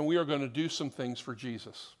Christ, and we are going to do some things for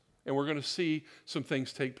Jesus. And we're going to see some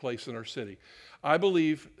things take place in our city. I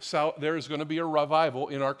believe there is going to be a revival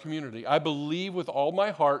in our community. I believe with all my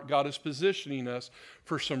heart God is positioning us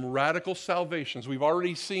for some radical salvations. We've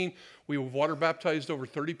already seen, we've water baptized over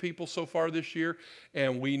 30 people so far this year,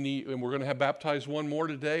 and we're going to have baptized one more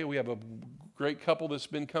today. We have a great couple that's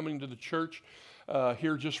been coming to the church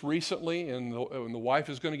here just recently, and the wife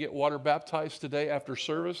is going to get water baptized today after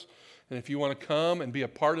service. And if you want to come and be a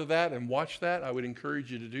part of that and watch that, I would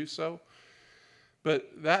encourage you to do so.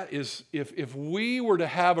 But that is, if we were to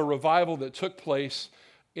have a revival that took place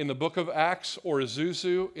in the book of Acts or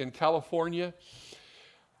Azusa in California,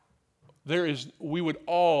 we would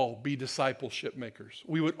all be discipleship makers.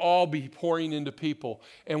 We would all be pouring into people,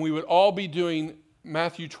 and we would all be doing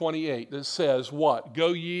Matthew 28 that says what? Go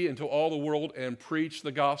ye into all the world and preach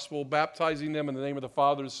the gospel, baptizing them in the name of the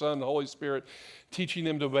Father, the Son, and the Holy Spirit, teaching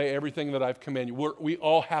them to obey everything that I've commanded you. We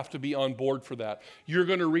all have to be on board for that. You're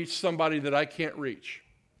going to reach somebody that I can't reach.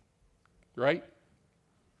 Right?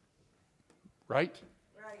 Right?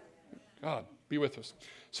 God, be with us.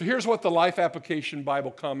 So here's what the Life Application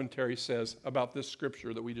Bible Commentary says about this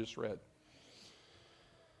scripture that we just read.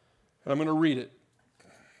 And I'm going to read it.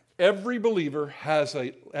 Every believer has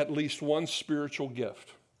at least one spiritual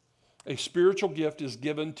gift. A spiritual gift is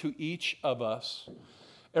given to each of us.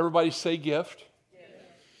 Everybody say gift. Yes.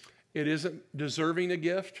 It isn't deserving a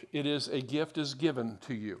gift. It is a gift is given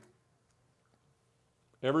to you.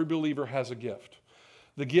 Every believer has a gift.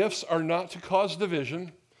 The gifts are not to cause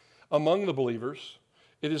division among the believers.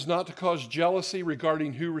 It is not to cause jealousy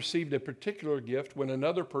regarding who received a particular gift when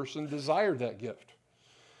another person desired that gift.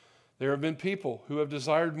 There have been people who have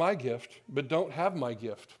desired my gift but don't have my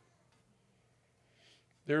gift.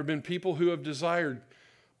 There have been people who have desired,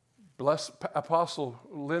 bless Apostle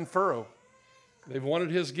Lynn Furrow. They've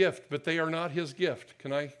wanted his gift, but they are not his gift.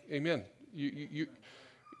 Can I? Amen.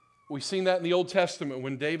 We've seen that in the Old Testament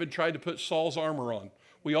when David tried to put Saul's armor on.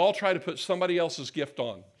 We all try to put somebody else's gift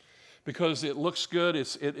on because it looks good.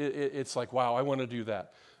 It's like, wow, I want to do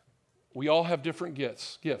that. We all have different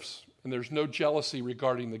gifts, and there's no jealousy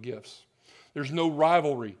regarding the gifts. There's no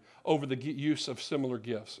rivalry over the use of similar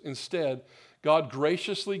gifts. Instead, God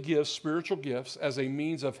graciously gives spiritual gifts as a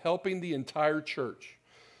means of helping the entire church.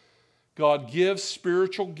 God gives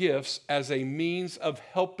spiritual gifts as a means of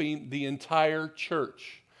helping the entire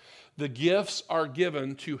church. The gifts are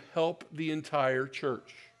given to help the entire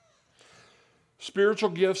church. Spiritual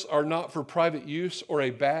gifts are not for private use or a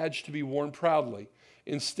badge to be worn proudly.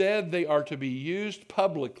 Instead, they are to be used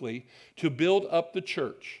publicly to build up the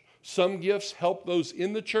church. Some gifts help those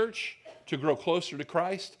in the church to grow closer to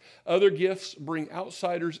Christ. Other gifts bring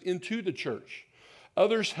outsiders into the church.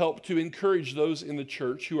 Others help to encourage those in the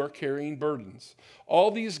church who are carrying burdens. All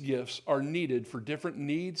these gifts are needed for different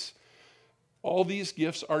needs.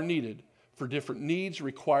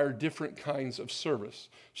 Require different kinds of service.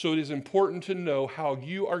 So it is important to know how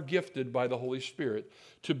you are gifted by the Holy Spirit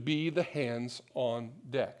to be the hands on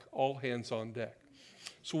deck, all hands on deck.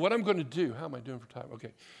 So what I'm going to do, how am I doing for time?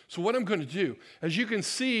 Okay. So what I'm going to do, as you can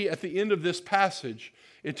see at the end of this passage,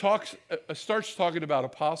 it starts talking about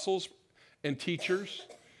apostles and teachers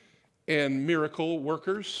and miracle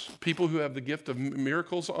workers, people who have the gift of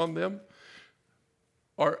miracles on them.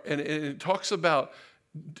 And it talks about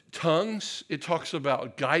tongues, it talks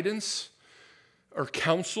about guidance or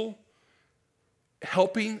counsel,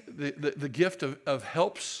 helping. The gift of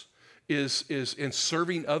helps is in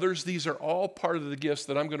serving others. These are all part of the gifts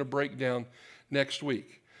that I'm going to break down next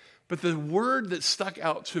week. But the word that stuck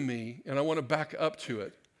out to me, and I want to back up to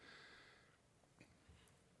it,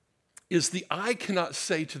 is the eye cannot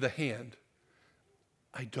say to the hand,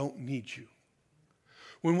 I don't need you.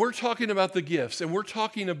 When we're talking about the gifts and we're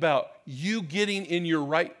talking about you getting in your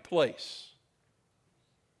right place,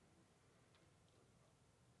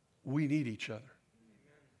 we need each other.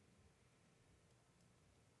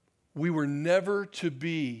 We were never to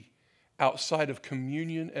be outside of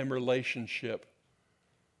communion and relationship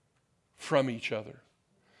from each other.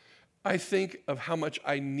 I think of how much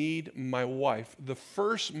I need my wife. The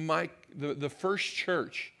first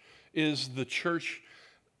church is the church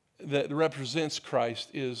that represents Christ,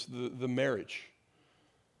 is the marriage.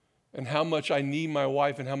 And how much I need my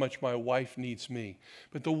wife and how much my wife needs me.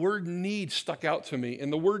 But the word need stuck out to me.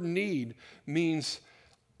 And the word need means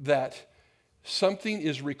that something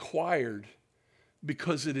is required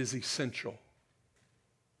because it is essential.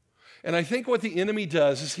 And I think what the enemy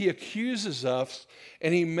does is he accuses us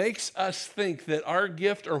and he makes us think that our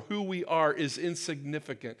gift or who we are is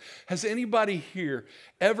insignificant. Has anybody here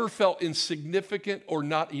ever felt insignificant or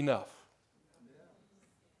not enough?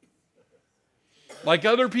 Like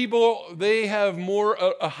other people, they have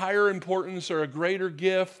a higher importance or a greater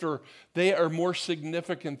gift, or they are more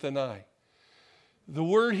significant than I. The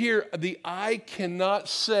word here, the eye cannot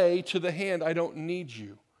say to the hand, I don't need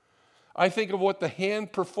you. I think of what the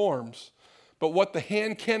hand performs, but what the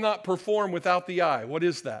hand cannot perform without the eye. What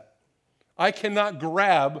is that? I cannot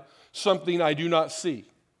grab something I do not see.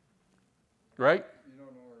 Right? You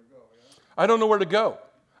don't know where to go, yeah? I don't know where to go.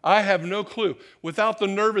 I have no clue. Without the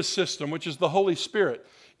nervous system, which is the Holy Spirit,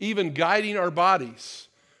 even guiding our bodies,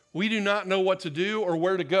 we do not know what to do or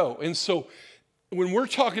where to go. And so when we're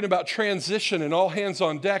talking about transition and all hands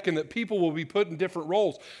on deck and that people will be put in different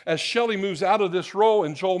roles, as Shelley moves out of this role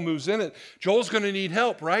and Joel moves in it, Joel's going to need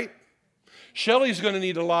help, right? Shelley's going to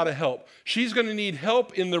need a lot of help. She's going to need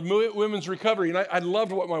help in the women's recovery. And I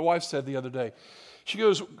loved what my wife said the other day. She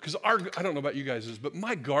goes, because I don't know about you guys, but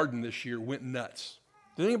my garden this year went nuts.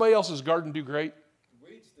 Did anybody else's garden do great?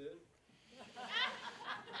 Weeds did.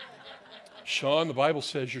 Sean, the Bible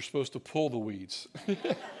says you're supposed to pull the weeds.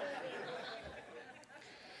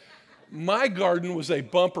 My garden was a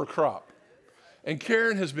bumper crop. And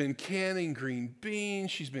Karen has been canning green beans.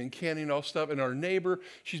 She's been canning all stuff. And our neighbor,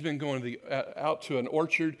 she's been going out to an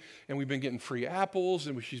orchard, and we've been getting free apples,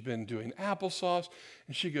 and she's been doing applesauce.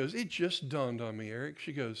 And she goes, it just dawned on me, Eric.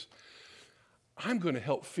 She goes, I'm going to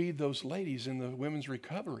help feed those ladies in the women's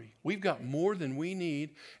recovery. We've got more than we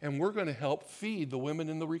need, and we're going to help feed the women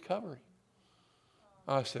in the recovery.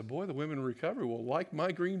 I said, boy, the women in recovery will like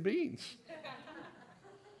my green beans.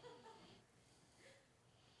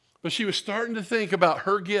 But she was starting to think about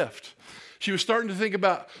her gift. She was starting to think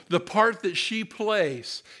about the part that she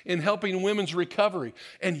plays in helping women's recovery.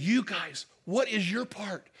 And you guys, what is your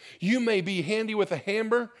part? You may be handy with a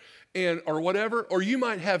hammer or whatever, or you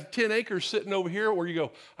might have 10 acres sitting over here where you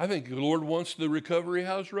go, I think the Lord wants the recovery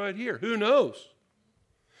house right here. Who knows?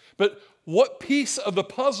 But what piece of the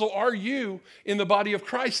puzzle are you in the body of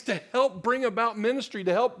Christ to help bring about ministry,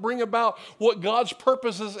 to help bring about what God's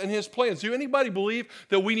purposes and His plans? Do anybody believe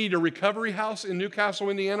that we need a recovery house in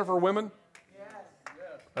Newcastle, Indiana for women?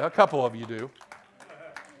 Yes. A couple of you do.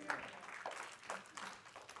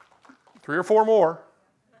 3 or 4 more.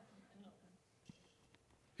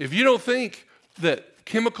 If you don't think that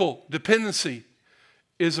chemical dependency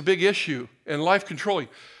is a big issue and life controlling,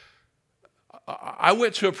 I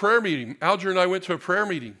went to a prayer meeting. Alger and I went to a prayer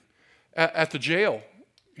meeting at the jail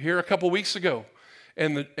here a couple weeks ago.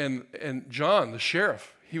 And John, the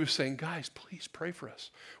sheriff, he was saying, guys, please pray for us.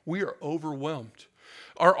 We are overwhelmed.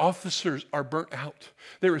 Our officers are burnt out.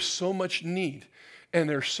 There is so much need. And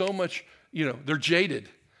there's so much, they're jaded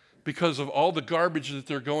because of all the garbage that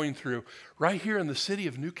they're going through right here in the city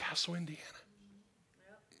of Newcastle, Indiana.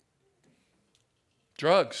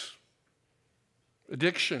 Drugs.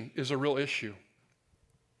 Addiction is a real issue.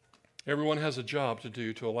 Everyone has a job to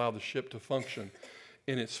do to allow the ship to function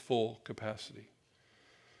in its full capacity.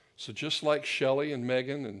 So just like Shelley and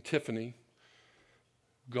Megan and Tiffany,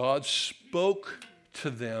 God spoke to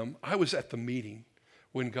them. I was at the meeting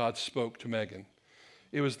when God spoke to Megan.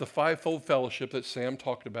 It was the Fivefold Fellowship that Sam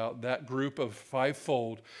talked about. That group of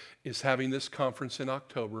Fivefold is having this conference in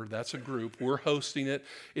October. That's a group. We're hosting it.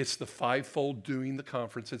 It's the Fivefold doing the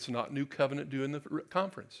conference. It's not New Covenant doing the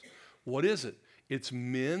conference. What is it? It's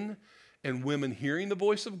men and women hearing the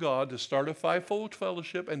voice of God to start a Fivefold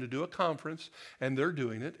Fellowship and to do a conference, and they're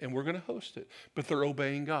doing it, and we're going to host it. But they're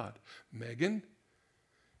obeying God. Megan,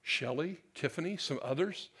 Shelley, Tiffany, some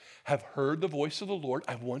others have heard the voice of the Lord.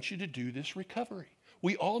 I want you to do this recovery.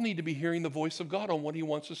 We all need to be hearing the voice of God on what He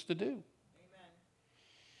wants us to do. Amen.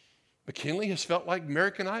 McKinley has felt like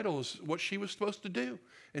American Idol is what she was supposed to do,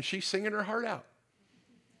 and she's singing her heart out.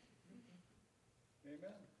 Amen.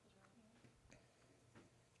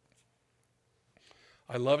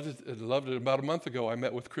 I loved it about a month ago. I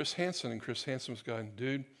met with Chris Hansen, and Chris Hansen was going,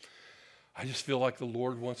 dude, I just feel like the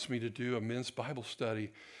Lord wants me to do a men's Bible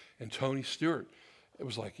study. And Tony Stewart, it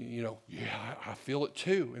was like, yeah, I feel it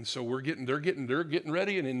too. And so they're getting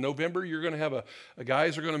ready. And in November, you're going to have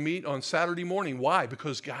guys are going to meet on Saturday morning. Why?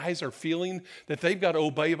 Because guys are feeling that they've got to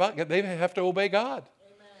obey God. They have to obey God.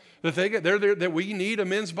 Amen. That we need a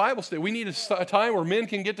men's Bible study. We need a time where men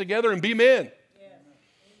can get together and be men.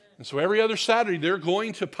 And so every other Saturday, they're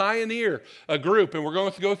going to pioneer a group, and we're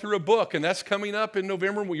going to go through a book, and that's coming up in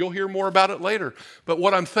November. You'll hear more about it later. But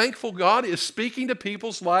what I'm thankful God is speaking to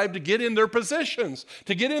people's lives to get in their positions,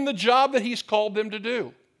 to get in the job that He's called them to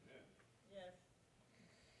do. Yes.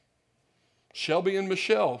 Shelby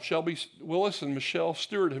Willis and Michelle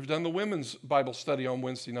Stewart have done the women's Bible study on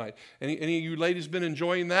Wednesday night. Any of you ladies been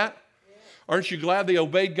enjoying that? Yes. Aren't you glad they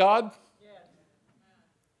obeyed God?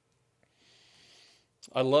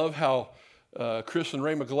 I love how Chris and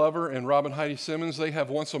Ray McGlover and Rob and Heidi Simmons, they have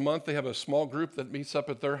once a month, they have a small group that meets up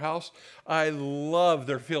at their house. I love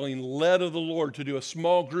their feeling led of the Lord to do a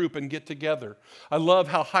small group and get together. I love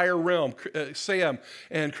how Higher Realm, Sam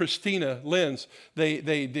and Christina Lenz,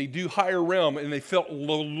 they do Higher Realm, and they felt the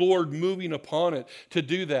Lord moving upon it to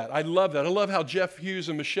do that. I love that. I love how Jeff Hughes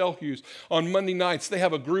and Michelle Hughes, on Monday nights, they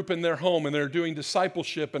have a group in their home, and they're doing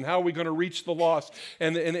discipleship, and how are we going to reach the lost?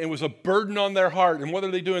 And it was a burden on their heart, and what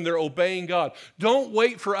are they doing? They're obeying God. Don't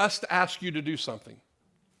wait for us to ask you to do something.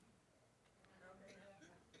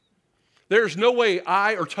 There's no way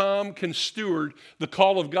I or Tom can steward the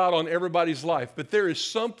call of God on everybody's life, but there is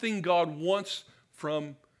something God wants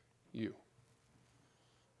from you.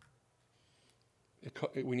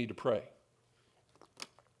 We need to pray.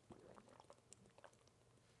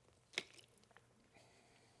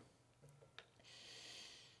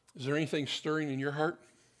 Is there anything stirring in your heart?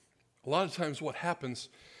 A lot of times what happens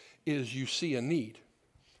is you see a need.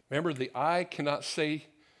 Remember, the eye cannot say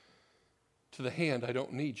to the hand, I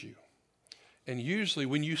don't need you. And usually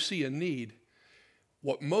when you see a need,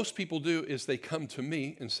 what most people do is they come to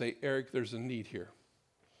me and say, Eric, there's a need here.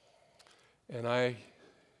 And I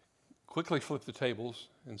quickly flip the tables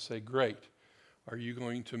and say, great, are you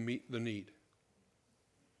going to meet the need?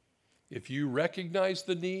 If you recognize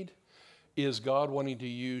the need, is God wanting to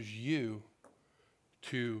use you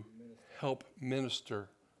to help minister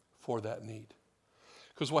for that need?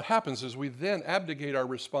 Because what happens is we then abdicate our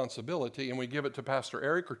responsibility and we give it to Pastor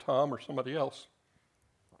Eric or Tom or somebody else.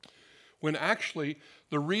 When actually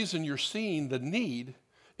the reason you're seeing the need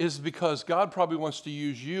is because God probably wants to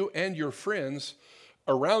use you and your friends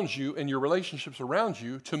around you and your relationships around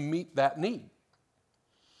you to meet that need.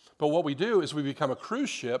 But what we do is we become a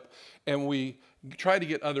cruise ship and we try to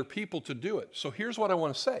get other people to do it. So here's what I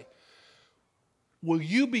want to say. Will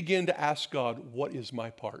you begin to ask God, what is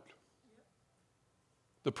my part?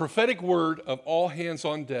 The prophetic word of all hands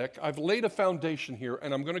on deck. I've laid a foundation here,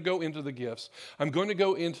 and I'm going to go into the gifts. I'm going to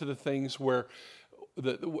go into the things where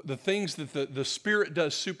the things that the Spirit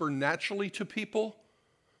does supernaturally to people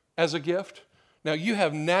as a gift. Now, you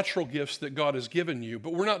have natural gifts that God has given you,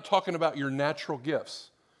 but we're not talking about your natural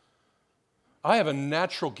gifts. I have a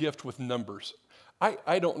natural gift with numbers.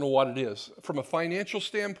 I don't know what it is. From a financial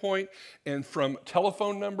standpoint and from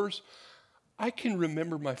telephone numbers, I can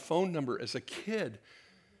remember my phone number as a kid.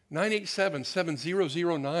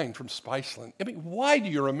 987-7009 from Spiceland. I mean, why do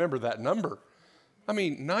you remember that number? I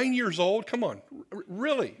mean, 9 years old? Come on,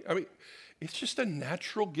 really? I mean, it's just a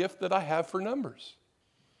natural gift that I have for numbers.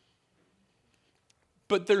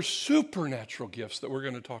 But there's supernatural gifts that we're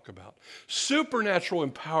going to talk about. Supernatural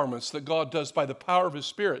empowerments that God does by the power of His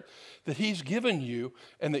Spirit that He's given you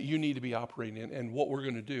and that you need to be operating in. And what we're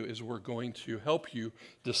going to do is we're going to help you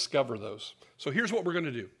discover those. So here's what we're going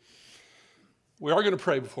to do. We are going to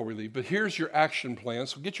pray before we leave, but here's your action plan.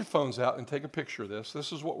 So get your phones out and take a picture of this.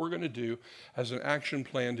 This is what we're going to do as an action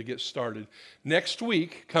plan to get started. Next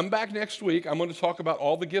week, come back next week, I'm going to talk about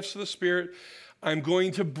all the gifts of the Spirit. I'm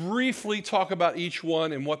going to briefly talk about each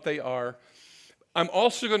one and what they are. I'm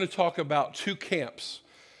also going to talk about two camps.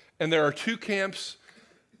 And there are two camps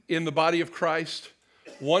in the body of Christ.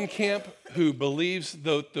 One camp who believes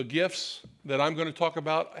the gifts that I'm going to talk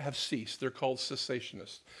about have ceased. They're called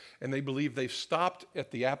cessationists. And they believe they've stopped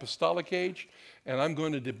at the apostolic age, and I'm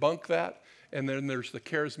going to debunk that. And then there's the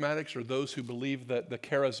charismatics, or those who believe that the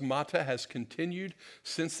charismata has continued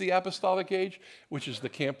since the apostolic age, which is the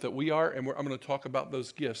camp that we are. And I'm going to talk about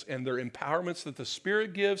those gifts and their empowerments that the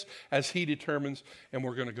Spirit gives as He determines, and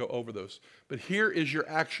we're going to go over those. But here is your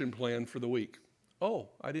action plan for the week. Oh,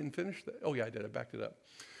 I didn't finish that. Oh, yeah, I did. I backed it up.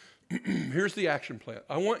 Here's the action plan.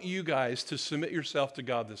 I want you guys to submit yourself to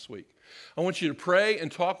God this week. I want you to pray and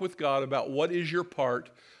talk with God about what is your part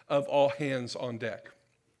of all hands on deck.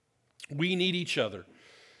 We need each other.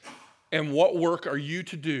 And what work are you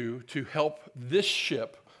to do to help this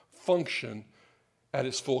ship function at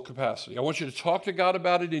its full capacity? I want you to talk to God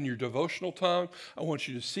about it in your devotional time. I want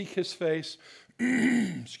you to seek His face.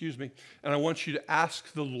 Excuse me. And I want you to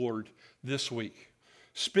ask the Lord this week.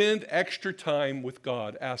 Spend extra time with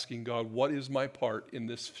God, asking God, what is my part in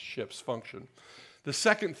this ship's function? The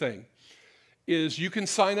second thing is you can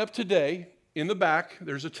sign up today. In the back,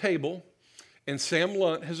 there's a table, and Sam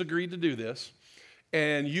Lunt has agreed to do this,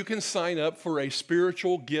 and you can sign up for a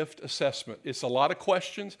spiritual gift assessment. It's a lot of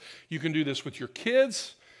questions. You can do this with your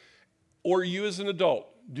kids or you as an adult.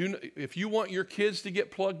 If you want your kids to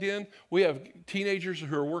get plugged in, we have teenagers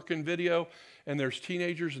who are working video, and there's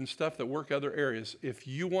teenagers and stuff that work other areas. If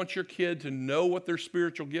you want your kid to know what their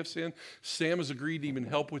spiritual gifts in, Sam has agreed to even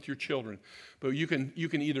help with your children. But you can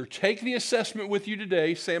either take the assessment with you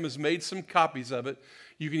today. Sam has made some copies of it.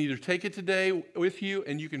 You can either take it today with you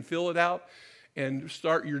and you can fill it out and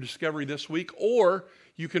start your discovery this week, or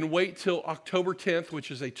you can wait till October 10th, which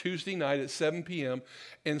is a Tuesday night at 7 p.m.,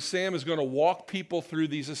 and Sam is going to walk people through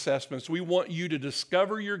these assessments. We want you to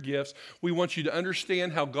discover your gifts. We want you to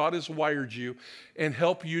understand how God has wired you and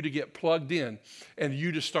help you to get plugged in, and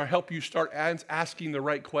help you start asking the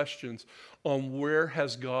right questions on where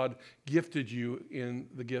has God gifted you in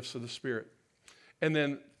the gifts of the Spirit. And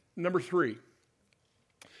then number 3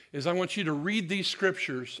 is I want you to read these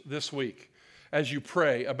scriptures this week. as you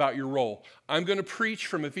pray about your role. I'm going to preach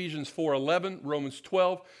from Ephesians 4:11, Romans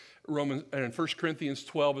 12, and 1 Corinthians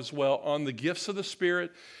 12 as well on the gifts of the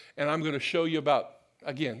Spirit. And I'm going to show you about,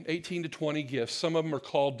 again, 18 to 20 gifts. Some of them are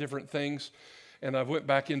called different things. And I've went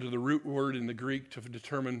back into the root word in the Greek to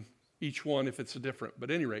determine each one if it's a different. But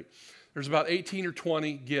at any rate, there's about 18 or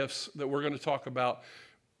 20 gifts that we're going to talk about.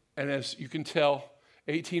 And as you can tell,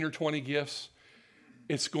 18 or 20 gifts,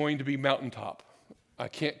 it's going to be mountaintop. I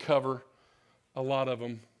can't cover a lot of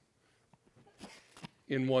them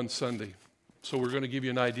in one Sunday. So we're going to give you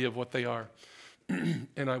an idea of what they are.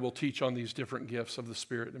 And I will teach on these different gifts of the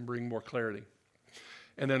Spirit and bring more clarity.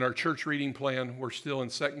 And then our church reading plan, we're still in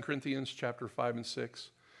 2 Corinthians chapter 5 and 6.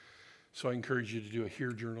 So I encourage you to do a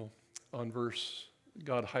hear journal on verse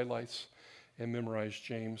God highlights and memorize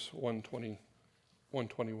James 1:20,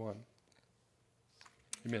 1:21.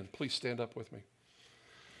 Amen. Please stand up with me.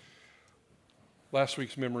 Last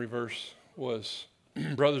week's memory verse was,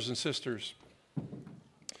 brothers and sisters,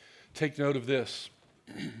 take note of this.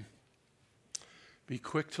 Be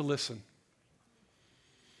quick to listen,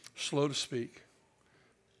 slow to speak,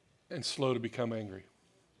 and slow to become angry.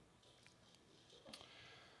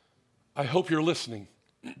 I hope you're listening.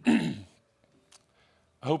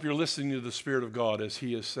 I hope you're listening to the Spirit of God as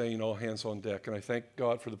He is saying all hands on deck. And I thank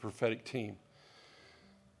God for the prophetic team.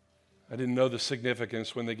 I didn't know the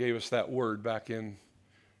significance when they gave us that word back in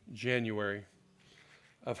January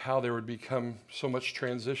of how there would become so much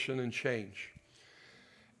transition and change.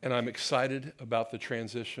 And I'm excited about the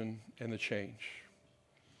transition and the change.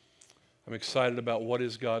 I'm excited about what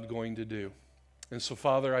is God going to do. And so,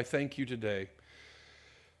 Father, I thank you today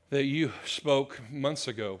that you spoke months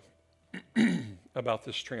ago about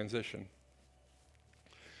this transition.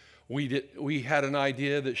 We had an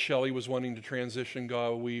idea that Shelley was wanting to transition,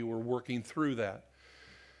 God. We were working through that.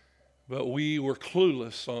 But we were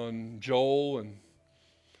clueless on Joel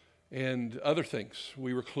and other things.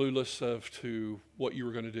 We were clueless as to what you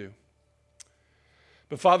were going to do.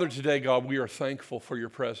 But Father, today, God, we are thankful for your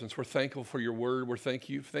presence. We're thankful for your word. Thank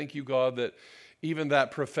you, God, that even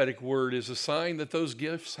that prophetic word is a sign that those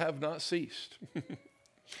gifts have not ceased,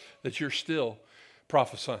 that you're still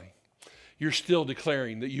prophesying. You're still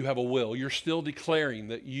declaring that you have a will. You're still declaring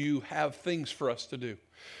that you have things for us to do.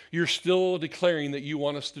 You're still declaring that you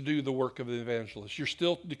want us to do the work of the evangelist. You're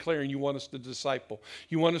still declaring you want us to disciple.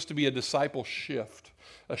 You want us to be a disciple ship.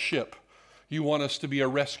 You want us to be a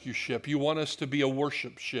rescue ship. You want us to be a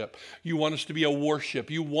worship ship. You want us to be a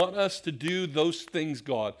warship. You want us to do those things,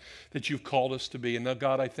 God, that you've called us to be. And now,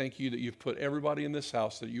 God, I thank you that you've put everybody in this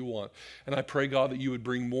house that you want. And I pray, God, that you would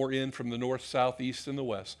bring more in from the north, south, east, and the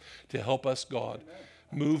west to help us, God,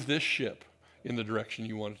 move this ship in the direction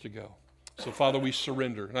you want it to go. So, Father, we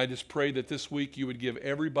surrender. And I just pray that this week you would give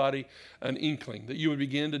everybody an inkling, that you would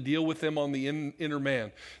begin to deal with them on the inner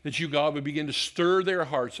man, that you, God, would begin to stir their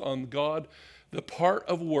hearts on, God, the part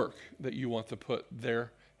of work that you want to put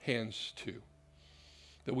their hands to,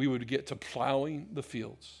 that we would get to plowing the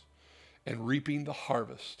fields and reaping the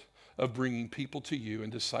harvest of bringing people to you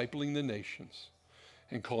and discipling the nations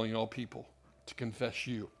and calling all people to confess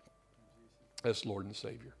you as Lord and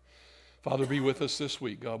Savior. Father, be with us this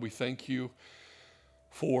week, God. We thank you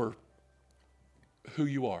for who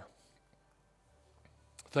you are.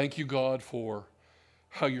 Thank you, God, for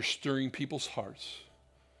how you're stirring people's hearts.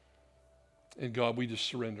 And God, we just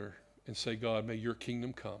surrender and say, God, may your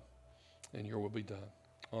kingdom come and your will be done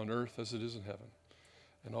on earth as it is in heaven.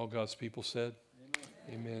 And all God's people said,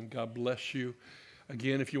 Amen. Amen. God bless you.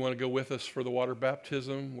 Again, if you want to go with us for the water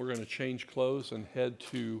baptism, we're going to change clothes and head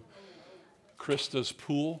to Krista's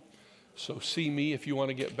pool. So see me if you want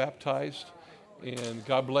to get baptized. And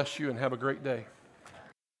God bless you and have a great day.